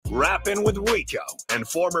Rapping with Rico and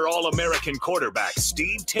former All-American quarterback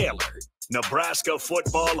Steve Taylor, Nebraska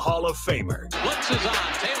Football Hall of Famer. Blitz is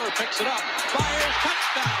on. Taylor picks it up. Fires.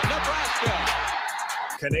 Touchdown,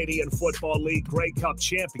 Nebraska. Canadian Football League Grey Cup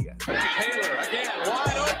champion. Taylor again,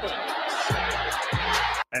 wide open.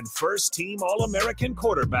 And first-team All-American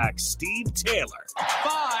quarterback Steve Taylor.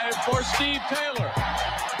 5 for Steve Taylor.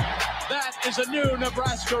 That is a new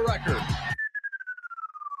Nebraska record.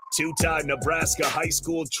 Two-time Nebraska high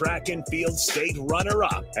school track and field state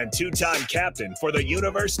runner-up and two-time captain for the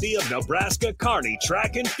University of Nebraska Kearney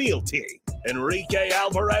track and field team, Enrique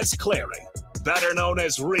Alvarez Clary, better known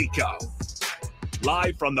as Rico.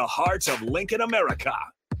 Live from the heart of Lincoln, America,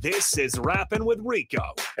 this is Rapping with Rico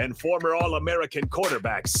and former All-American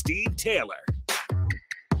quarterback Steve Taylor.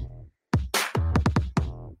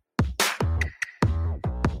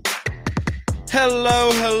 Hello,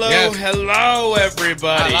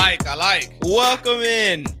 everybody. I like. Welcome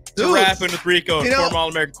in to Rapping with Rico and former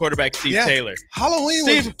All-American quarterback Steve Taylor. Halloween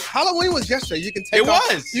was yesterday. You can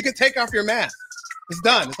take off your mask. It's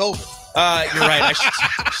done. It's over. You're right.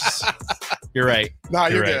 You're right. No,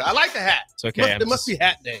 you're right. good. I like the hat. It's okay. It must be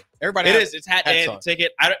hat day. Everybody. It's hat day. Take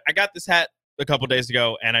it. I got this hat a couple days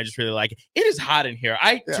ago, and I just really like it. It is hot in here.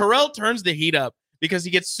 Terrell turns the heat up because he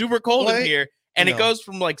gets super cold in here. And it goes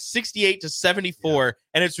from like 68 to 74,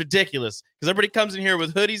 and it's ridiculous because everybody comes in here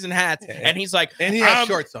with hoodies and hats, and he's like, and he has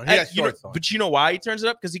shorts on. But you know why he turns it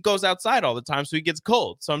up? Because he goes outside all the time, so he gets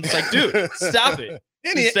cold. So I'm just like, dude, stop it.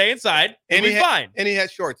 Stay inside, and be fine. And he has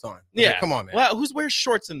shorts on. Yeah, come on, man. Well, who's wears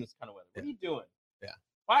shorts in this kind of weather? What are you doing? Yeah.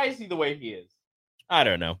 Why is he the way he is? I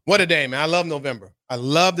don't know. What a day, man! I love November. I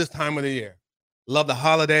love this time of the year. Love the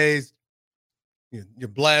holidays. You're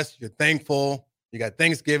blessed. You're thankful. You got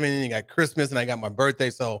Thanksgiving, you got Christmas, and I got my birthday.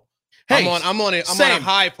 So I'm on a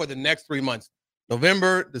high for the next 3 months.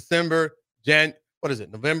 November, December,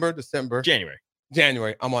 November, December, January.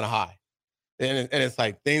 I'm on a high. And it's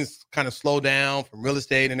like things kind of slow down from real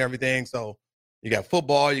estate and everything. So you got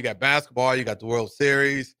football, you got basketball, you got the World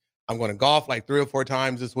Series. I'm going to golf like 3 or 4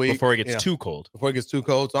 times this week. Before it gets too cold.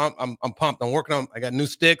 So I'm pumped. I got new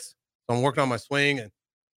sticks. So I'm working on my swing and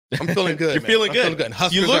I'm feeling good. You're feeling good.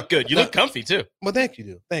 You look good. You look comfy too. Well, thank you,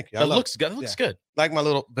 dude. Thank you. That looks good. That looks good. Like my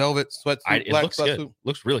little velvet sweatsuit. It looks good.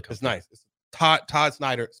 Looks really comfy. It's nice. It's Todd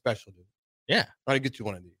Snyder special, dude. Yeah. Try to get you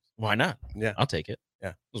one of these. Why not? Yeah. I'll take it.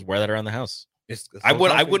 Yeah. Just wear that around the house. It's so I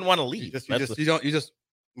wouldn't want to leave.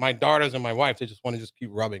 My daughters and my wife, they just want to just keep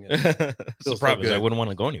rubbing it. That's the problem is I wouldn't want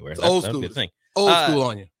to go anywhere. That's old school. Thing. Old school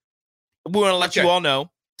on you. We want to let you all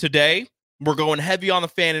know today we're going heavy on the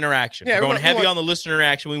fan interaction. Yeah, we're going heavy on the listener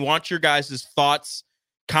interaction. We want your guys' thoughts,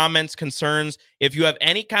 comments, concerns. If you have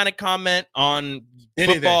any kind of comment on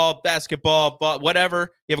football, basketball, whatever,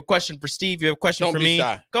 you have a question for Steve, you have a question for me,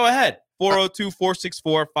 go ahead.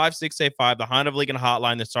 402-464-5685, the Honda of Lincoln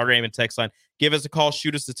hotline, the Starter Heyman text line. Give us a call,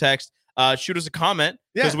 shoot us a text, shoot us a comment,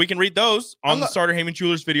 because we can read those on the Starter Heyman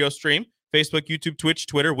Jewelers video stream, Facebook, YouTube, Twitch,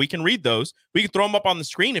 Twitter. We can read those. We can throw them up on the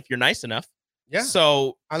screen if you're nice enough. Yeah.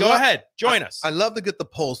 So go ahead, join us. I love to get the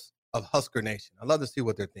pulse of Husker Nation. I love to see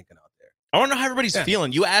what they're thinking out there. I want to know how everybody's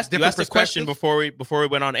feeling. You asked this question before we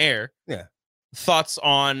went on air. Yeah. Thoughts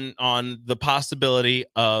on the possibility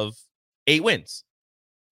of 8 wins.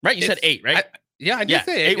 Right? You said 8, right? I did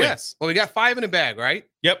say 8 wins. Well, we got 5 in the bag, right?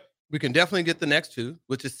 Yep. We can definitely get the next 2,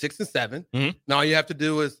 which is 6 and 7. Mm-hmm. Now all you have to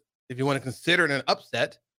do is, if you want to consider it an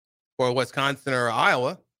upset for Wisconsin or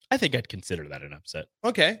Iowa, I think I'd consider that an upset.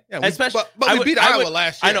 Okay. Yeah, especially, but we beat Iowa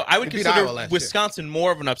last year. I know. I would consider Wisconsin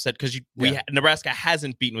more of an upset because Nebraska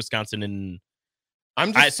hasn't beaten Wisconsin in.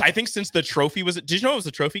 I think since the trophy was. Did you know it was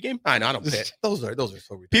a trophy game? I know. I don't pay it. Those are so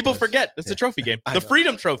ridiculous. People forget it's a trophy game. The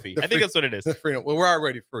Freedom Trophy. I think that's what it is. The Freedom. Well, we're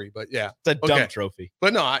already free, but yeah, it's a dumb trophy.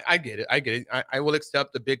 But no, I get it. I will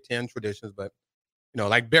accept the Big Ten traditions, but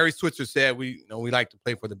like Barry Switzer said, we like to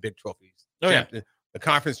play for the big trophies. The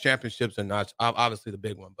conference championships are not obviously the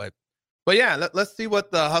big one, but yeah, let's see what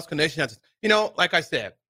the Husker Nation has. Like I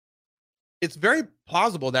said, it's very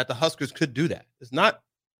plausible that the Huskers could do that. It's not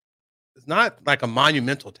like a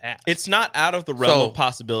monumental task. It's not out of the realm of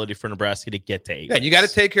possibility for Nebraska to get to 8. Yeah, you got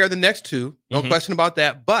to take care of the next 2. No question about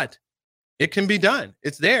that. But it can be done.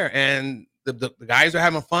 It's there, and the guys are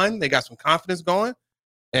having fun. They got some confidence going,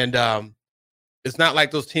 and it's not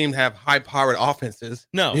like those teams have high-powered offenses.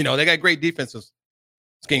 No, they got great defensive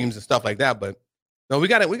schemes and stuff like that. But no, we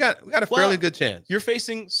got a fairly good chance. You're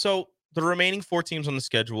facing the remaining 4 teams on the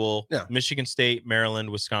schedule: Michigan State, Maryland,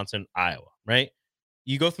 Wisconsin, Iowa. Right?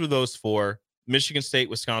 You go through those 4. Michigan State,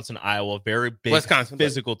 Wisconsin, Iowa, very big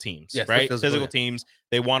physical teams, yes, right? Physical teams.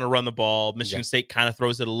 They want to run the ball. Michigan State kind of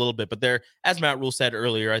throws it a little bit, but they're, as Matt Rule said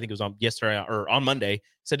earlier, I think it was on yesterday or on Monday,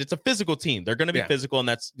 said it's a physical team. They're going to be physical, and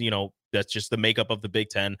that's, that's just the makeup of the Big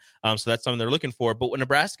Ten. So that's something they're looking for. But what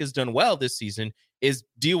Nebraska's done well this season is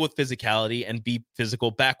deal with physicality and be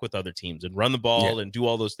physical back with other teams and run the ball and do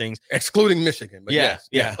all those things, excluding Michigan. But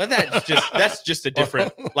but that's just a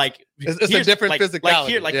different it's a different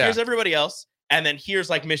physicality. Here's everybody else, and then here's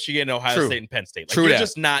like Michigan, Ohio State, and Penn State. You're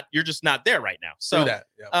just not there right now. So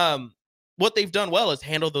what they've done well is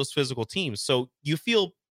handle those physical teams. So you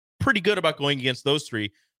feel pretty good about going against those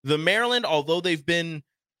three. The Maryland, although they've been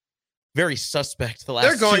very suspect the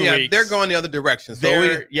last 2 weeks. They're going the other direction. So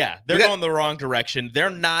they're going the wrong direction. They're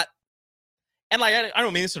not, and like I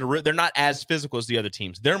don't mean this they're not as physical as the other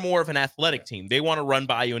teams. They're more of an athletic team. They want to run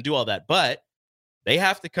by you and do all that, but they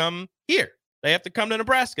have to come here. They have to come to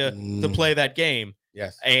Nebraska to play that game.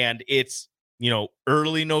 Yes. And it's,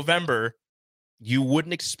 early November. You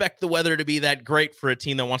wouldn't expect the weather to be that great for a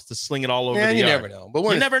team that wants to sling it all over the yard. You never know. But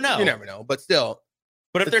you never know. You never know. But still.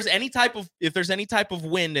 But if there's any type of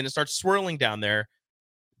wind and it starts swirling down there,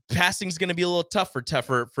 passing's going to be a little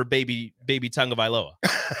tougher for baby Tagovailoa.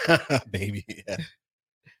 Baby. Yeah.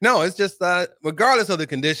 No, it's just regardless of the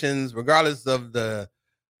conditions, regardless of the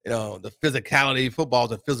the physicality,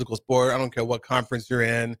 football's a physical sport. I don't care what conference you're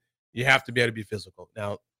in, you have to be able to be physical.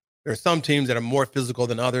 Now, there are some teams that are more physical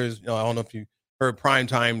than others. I don't know if you heard Prime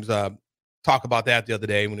Times talk about that the other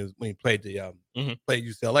day when he played played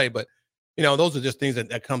UCLA, but those are just things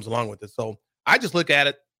that comes along with it. So I just look at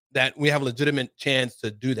it that we have a legitimate chance to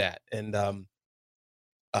do that, and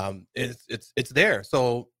it's there.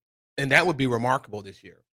 So, and that would be remarkable this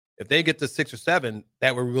year if they get to 6 or 7.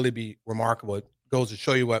 That would really be remarkable. It goes to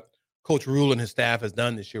show you what Coach Rule and his staff has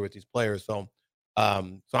done this year with these players. So,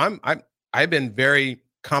 I've been very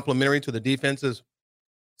complimentary to the defense's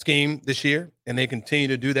scheme this year, and they continue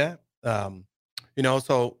to do that.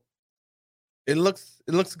 So it looks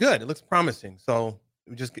good. It looks promising. So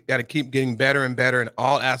we just got to keep getting better and better in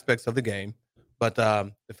all aspects of the game. But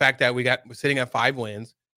the fact that we're sitting at 5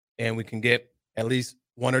 wins and we can get at least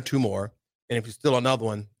 1 or 2 more, and if you still another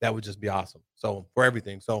one, that would just be awesome. So for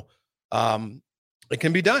everything. So it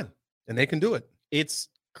can be done, and they can do it. It's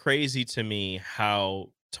crazy to me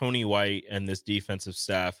how Tony White and this defensive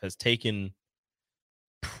staff has taken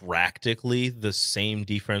practically the same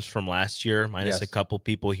defense from last year, minus a couple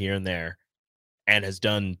people here and there, and has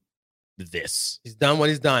done this. He's done what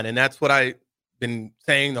he's done, and that's what I've been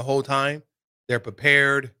saying the whole time. They're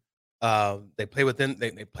prepared. They play within.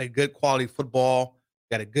 They play good quality football.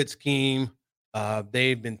 Got a good scheme.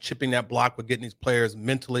 They've been chipping that block with getting these players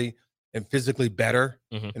mentally and physically better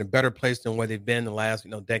in a better place than where they've been the last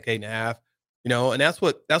decade and a half. And that's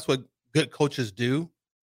what good coaches do.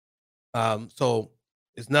 So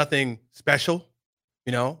it's nothing special.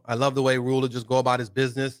 I love the way Rule just go about his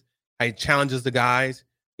business. How he challenges the guys.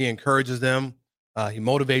 He encourages them. He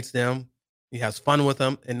motivates them. He has fun with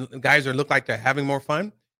them. And the guys look like they're having more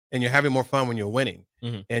fun. And you're having more fun when you're winning.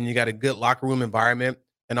 And you got a good locker room environment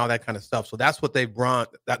and all that kind of stuff. So that's what they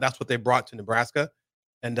brought. That's what they brought to Nebraska.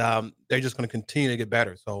 And they're just going to continue to get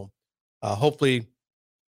better. So hopefully,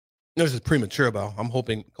 this is premature, but I'm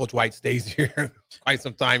hoping Coach White stays here quite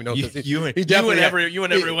some time. You and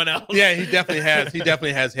everyone else. Yeah, he definitely has. He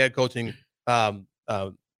definitely has head coaching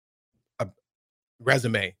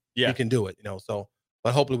resume. Yeah, he can do it. So,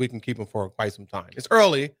 but hopefully we can keep him for quite some time. It's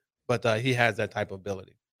early, but he has that type of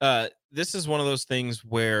ability. This is one of those things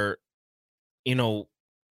where,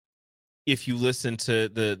 if you listen to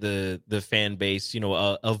the fan base,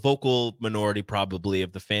 a vocal minority probably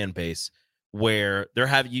of the fan base, where they're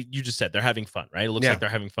having, you just said they're having fun, right? It looks like they're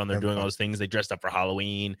having fun. They're doing all those things. They dressed up for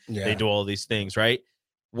Halloween. Yeah. They do all these things, right?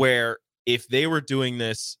 Where if they were doing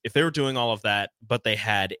this, if they were doing all of that, but they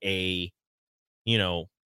had if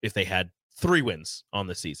they had 3 wins on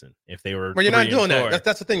the season, if they were, well, you're not doing that.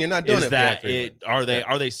 That's the thing. You're not doing it. Are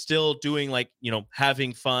they still doing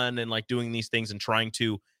having fun and doing these things and trying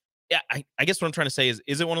to, I guess what I'm trying to say is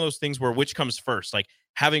it one of those things where which comes first? Like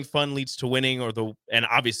having fun leads to winning, and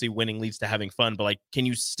obviously winning leads to having fun. But can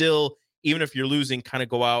you still, even if you're losing, kind of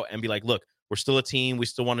go out and be like, look, we're still a team. We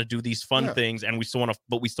still want to do these fun things, and we still want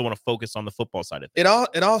to focus on the football side of things.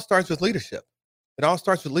 It all starts with leadership. It all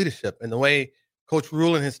starts with leadership and the way Coach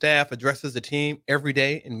Rule and his staff addresses the team every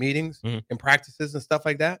day in meetings and practices and stuff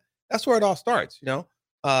like that. That's where it all starts,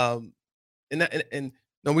 And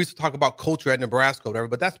we used to talk about culture at Nebraska, or whatever,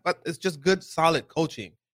 but it's just good, solid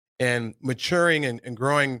coaching and maturing and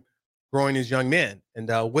growing these young men.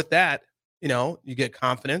 And with that, you get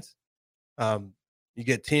confidence. You You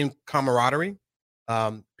get team camaraderie.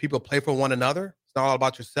 People play for one another. It's not all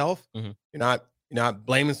about yourself. Mm-hmm. You're not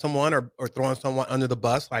blaming someone or throwing someone under the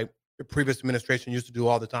bus like the previous administration used to do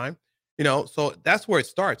all the time. So that's where it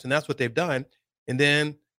starts, and that's what they've done. And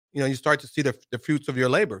then, you start to see the fruits of your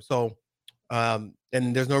labor. So, and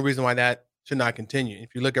there's no reason why that should not continue.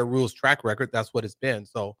 If you look at Rhule's track record, that's what it's been.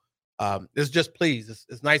 So, it's just pleased.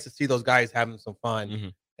 It's nice to see those guys having some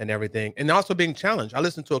fun and everything, and also being challenged. I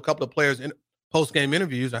listened to a couple of players in post-game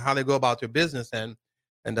interviews on how they go about their business, and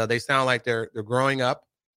they sound like they're growing up.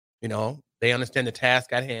 They understand the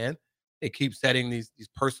task at hand. They keep setting these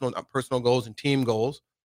personal goals and team goals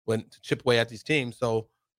to chip away at these teams. So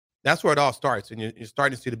that's where it all starts, and you're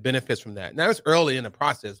starting to see the benefits from that. Now it's early in the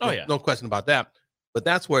process, no question about that. But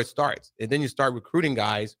that's where it starts, and then you start recruiting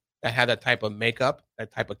guys that have that type of makeup,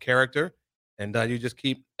 that type of character, and you just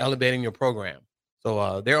keep elevating your program.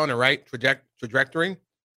 So they're on the right trajectory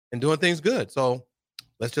and doing things good. So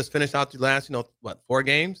let's just finish out the last, 4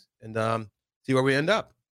 games and see where we end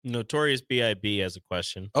up. Notorious B.I.B. has a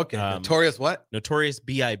question. Okay, Notorious what? Notorious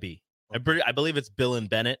B.I.B. I believe it's Bill and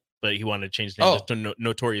Bennett, but he wanted to change the name to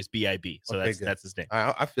Notorious B.I.B. So that's his name.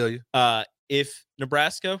 I feel you. If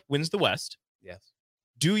Nebraska wins the West, yes,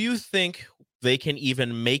 do you think they can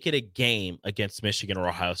even make it a game against Michigan or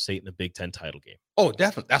Ohio State in the Big Ten title game? Oh,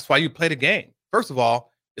 definitely. That's why you play the game. First of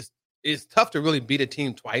all, it's tough to really beat a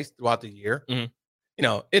team twice throughout the year.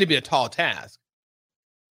 Mm-hmm. It'd be a tall task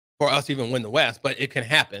for us to even win the West, but it can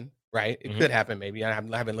happen, right? It could happen maybe. I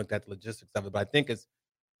haven't looked at the logistics of it, but I think it's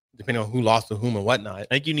depending on who lost to whom and whatnot. I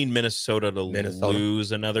think you need Minnesota to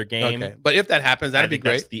lose another game. Okay. But if that happens, that'd be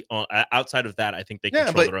great. Outside of that, I think they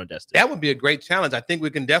control their own destiny. That would be a great challenge. I think we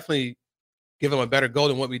can definitely give them a better goal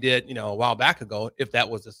than what we did, a while back ago, if that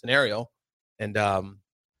was the scenario. And,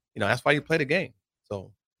 that's why you play the game.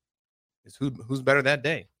 So it's who's better that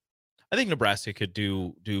day. I think Nebraska could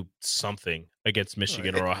do something against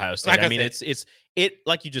Michigan or Ohio State. I mean, it's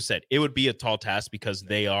like you just said, it would be a tall task because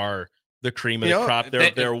they are the cream of the crop.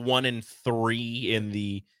 They're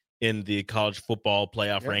 1-3 in the college football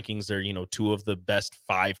playoff rankings. They're 2 of the best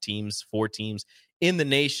 4 teams in the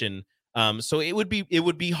nation. So it would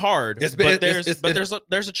be hard, but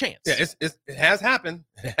there's a chance. Yeah, it has happened.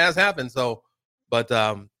 It has happened. So, but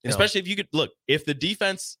especially if you could look, if the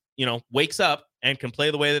defense wakes up and can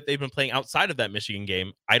play the way that they've been playing outside of that Michigan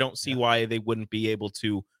game, I don't see why they wouldn't be able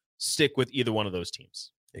to stick with either one of those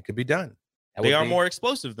teams. It could be done. They are more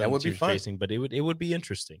explosive than that would be fun. Facing, but it would be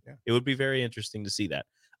interesting. Yeah. It would be very interesting to see that.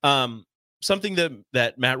 Something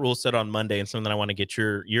that Matt Rhule said on Monday, and something that I want to get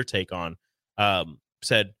your take on,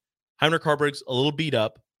 said Heinrich Haarberg's a little beat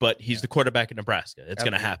up, but he's the quarterback in Nebraska. It's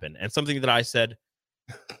going to happen. And something that I said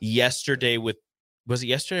yesterday was it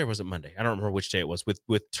yesterday or was it Monday? I don't remember which day it was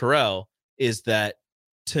with Terrell, is that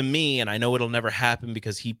to me, and I know it'll never happen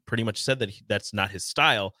because he pretty much said that that's not his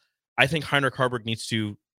style. I think Heinrich Haarberg needs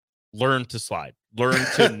to learn to slide, learn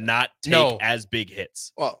to not take as big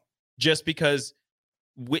hits. Well, just because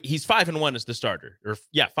he's 5-1 as the starter,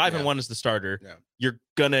 5-1 as the starter. Yeah. You're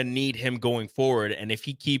gonna need him going forward, and if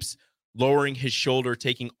he keeps lowering his shoulder,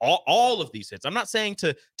 taking all of these hits, I'm not saying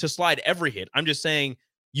to slide every hit. I'm just saying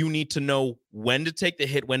you need to know when to take the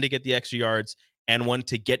hit, when to get the extra yards, and when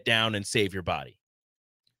to get down and save your body.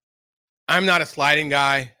 I'm not a sliding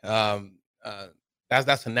guy.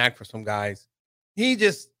 That's a knack for some guys.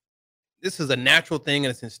 This is a natural thing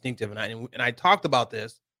and it's instinctive. And I talked about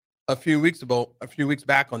this a few weeks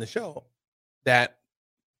back on the show, that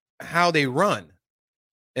how they run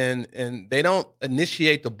and they don't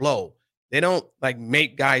initiate the blow. They don't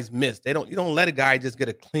make guys miss. You don't let a guy just get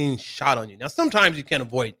a clean shot on you. Now, sometimes you can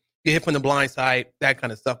avoid, get hit from the blind side, that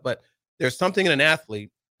kind of stuff. But there's something in an athlete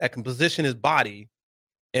that can position his body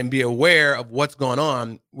and be aware of what's going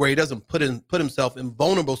on, where he doesn't put himself in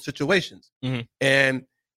vulnerable situations. Mm-hmm. And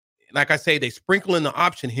like I say, they sprinkle in the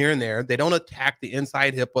option here and there. They don't attack the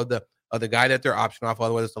inside hip of the guy that they're option off,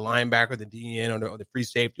 whether it's the linebacker, the DN, or the free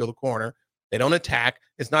safety or the corner. They don't attack.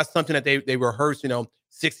 It's not something that they rehearse,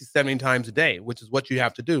 60, 70 times a day, which is what you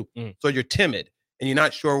have to do. Mm. So you're timid and you're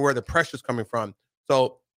not sure where the pressure's coming from.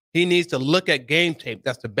 So he needs to look at game tape.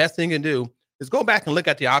 That's the best thing he can do, is go back and look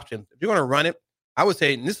at the options. If you're going to run it, I would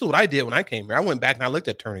say, and this is what I did when I came here. I went back and I looked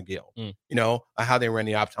at Turner Gill, how they ran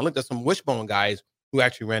the option. I looked at some wishbone guys who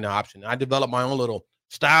actually ran the option. I developed my own little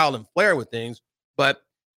style and flair with things, but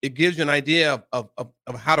it gives you an idea of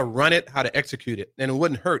how to run it, how to execute it, and it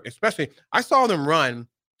wouldn't hurt. Especially, I saw them run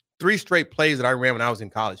 3 straight plays that I ran when I was in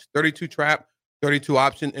college: 32 trap, 32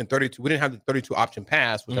 option, and 32. We didn't have the 32 option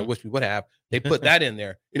pass, which I wish we would have. They put that in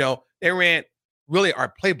there. They ran really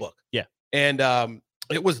our playbook. Yeah, and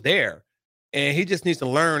it was there. And he just needs to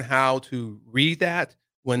learn how to read that.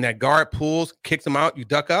 When that guard pulls, kicks him out, you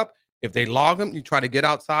duck up. If they log him, you try to get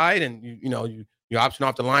outside, and you option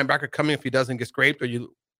off the linebacker coming if he doesn't get scraped, or the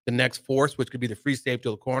next force, which could be the free safety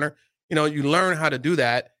to the corner. You learn how to do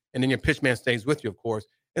that, and then your pitch man stays with you, of course.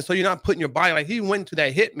 And so you're not putting your body, like he went into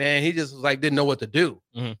that hit, man. He just was like, didn't know what to do.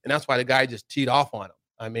 Mm-hmm. And that's why the guy just teed off on him.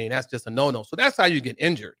 I mean, that's just a no-no. So that's how you get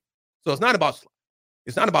injured. So it's not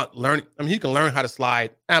about learning. I mean, you can learn how to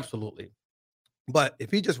slide. Absolutely. But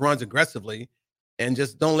if he just runs aggressively and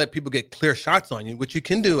just don't let people get clear shots on you, which you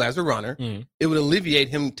can do as a runner, it would alleviate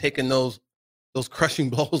him taking those crushing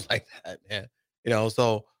blows like that, man.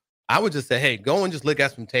 So I would just say, hey, go and just look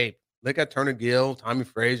at some tape. Look at Turner Gill, Tommy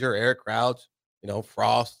Frazier, Eric Crouch,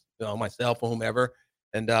 Frost, myself or whomever.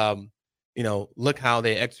 And, look how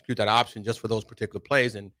they execute that option just for those particular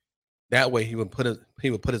plays. And that way he would put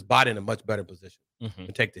his body in a much better position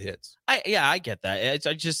to take the hits. I get that.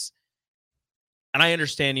 And I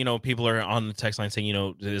understand, people are on the text line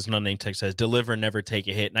saying, there's an unnamed text says, deliver, never take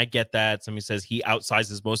a hit. And I get that. Somebody says he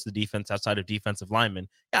outsizes most of the defense outside of defensive linemen.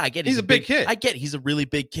 Yeah, I get it. He's a big kid. I get it. He's a really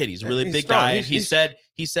big kid. He's a really big guy. He said,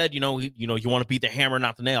 you want to beat the hammer,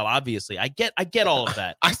 not the nail, obviously. I get all of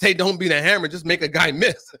that. I say don't beat a hammer, just make a guy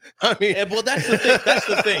miss. I mean, well, that's the thing. That's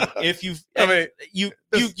the thing. If you've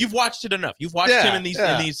watched it enough. You've watched him in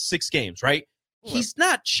these 6 games, right? He's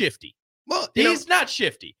not shifty. Well, he's not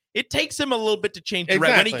shifty. It takes him a little bit to change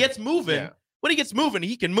direction. When he gets moving,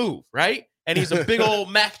 he can move, right? And he's a big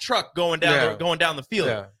old Mack truck going down the field.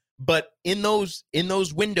 Yeah. But in those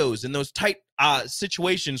windows, in those tight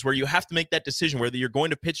situations where you have to make that decision whether you're going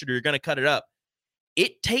to pitch it or you're going to cut it up,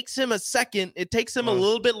 it takes him a second. It takes him a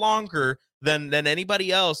little bit longer than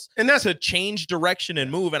anybody else to change direction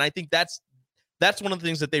and move. And I think that's one of the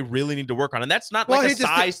things that they really need to work on. And that's not like a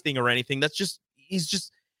size thing or anything. That's just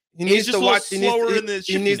He needs to watch. He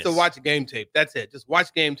needs to watch game tape. That's it. Just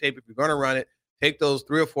watch game tape. If you're going to run it, take those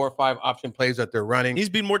 3 or 4 or 5 option plays that they're running. He's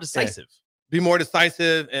being more decisive. Be more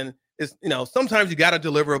decisive. And it's sometimes you got to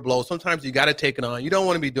deliver a blow. Sometimes you got to take it on. You don't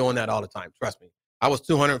want to be doing that all the time. Trust me. I was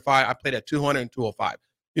 205. I played at 200 and 205.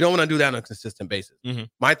 You don't want to do that on a consistent basis. Mm-hmm.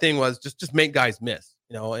 My thing was just make guys miss.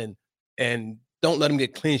 And don't let them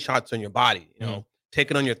get clean shots on your body.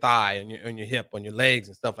 Take it on your thigh, on your hip, on your legs,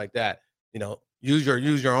 and stuff like that. Use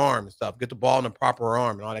your arm and stuff. Get the ball in the proper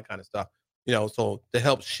arm and all that kind of stuff. So to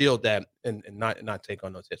help shield that and not take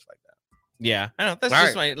on those hits like that. Yeah, I know. That's all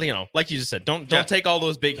just right. Like you just said, don't take all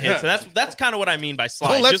those big hits. And that's kind of what I mean by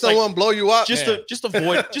slide. Don't let someone blow you up. Just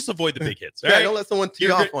avoid the big hits. Right? Don't let someone tee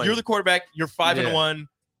off on you. You're the quarterback. You're 5-1.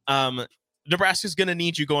 Nebraska's gonna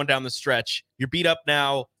need you going down the stretch. You're beat up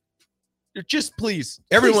now. Please.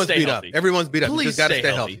 Everyone's beat healthy. up. Everyone's beat up. Please you just gotta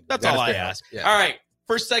stay healthy. That's all I ask. Yeah. All right.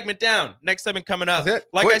 First segment down. Next segment coming up.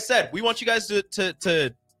 Like I said, we want you guys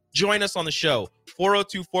to join us on the show.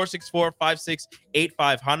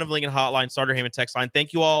 402-464-5685. Honda of Lincoln Hotline, Starter Heyman text line.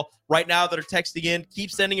 Thank you all right now that are texting in.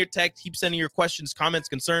 Keep sending your text. Keep sending your questions, comments,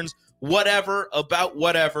 concerns, whatever, about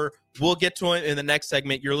whatever. We'll get to it in the next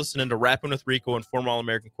segment. You're listening to Rapping with Rico and former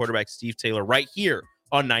All-American quarterback Steve Taylor right here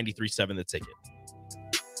on 93.7 The Ticket.